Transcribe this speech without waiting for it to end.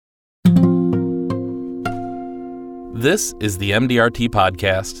This is the MDRT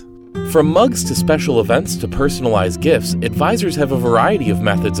Podcast. From mugs to special events to personalized gifts, advisors have a variety of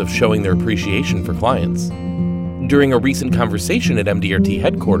methods of showing their appreciation for clients. During a recent conversation at MDRT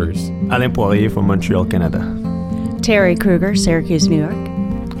headquarters, Alain Poirier from Montreal, Canada. Terry Kruger, Syracuse, New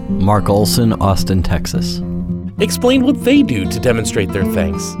York. Mark Olson, Austin, Texas. explained what they do to demonstrate their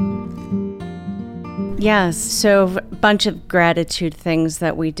thanks. Yes, so a bunch of gratitude things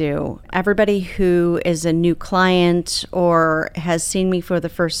that we do. Everybody who is a new client or has seen me for the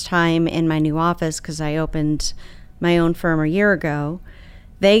first time in my new office, because I opened my own firm a year ago,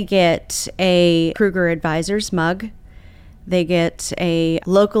 they get a Kruger Advisors mug. They get a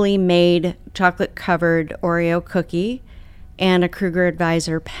locally made chocolate-covered Oreo cookie and a Kruger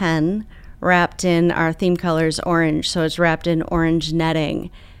Advisor pen wrapped in our theme colors orange, so it's wrapped in orange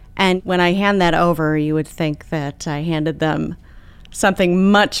netting. And when I hand that over, you would think that I handed them something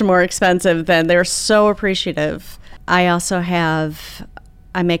much more expensive than they're so appreciative. I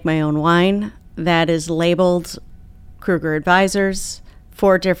make my own wine that is labeled Kruger Advisors,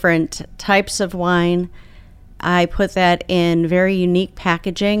 4 different types of wine. I put that in very unique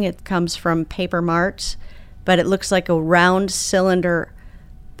packaging. It comes from Paper Mart, but it looks like a round cylinder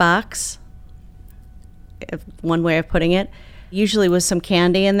box, one way of putting it, usually with some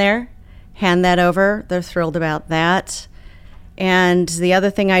candy in there. Hand that over. They're thrilled about that. And the other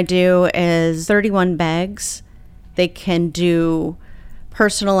thing I do is 31 bags. They can do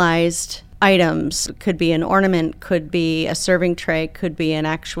personalized items. It could be an ornament, could be a serving tray, could be an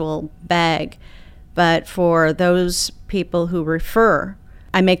actual bag. But for those people who refer,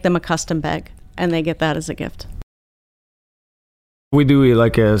 I make them a custom bag, and they get that as a gift. We do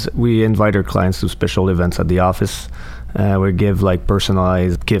we invite our clients to special events at the office. We give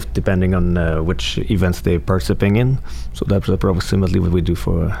personalized gift depending on which events they're participating in. So that's approximately what we do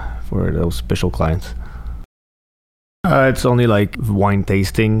for those special clients. It's only wine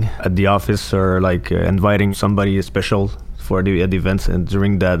tasting at the office, or inviting somebody special for the events, and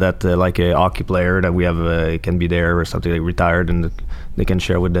during that a hockey player that we have can be there, or something retired, and they can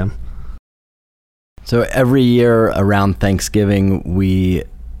share with them. So every year around Thanksgiving, we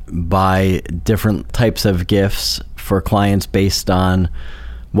buy different types of gifts for clients based on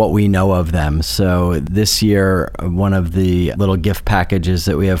what we know of them. So this year, one of the little gift packages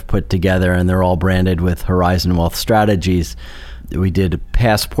that we have put together, and they're all branded with Horizon Wealth Strategies, we did a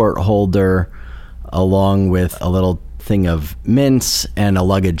passport holder along with a little thing of mints and a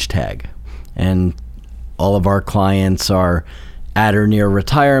luggage tag. And all of our clients are at or near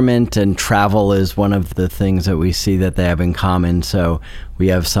retirement, and travel is one of the things that we see that they have in common. So we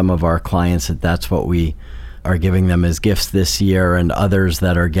have some of our clients that's what we are giving them as gifts this year, and others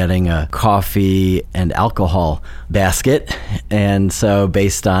that are getting a coffee and alcohol basket. And so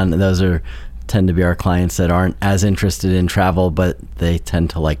based on those tend to be our clients that aren't as interested in travel, but they tend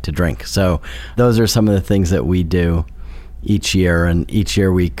to like to drink. So those are some of the things that we do each year, and each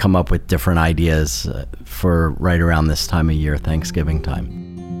year we come up with different ideas for right around this time of year, Thanksgiving time.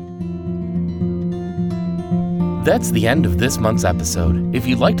 That's the end of this month's episode. If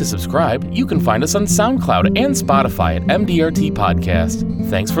you'd like to subscribe, you can find us on SoundCloud and Spotify at MDRT Podcast.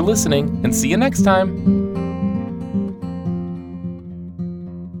 Thanks for listening, and see you next time.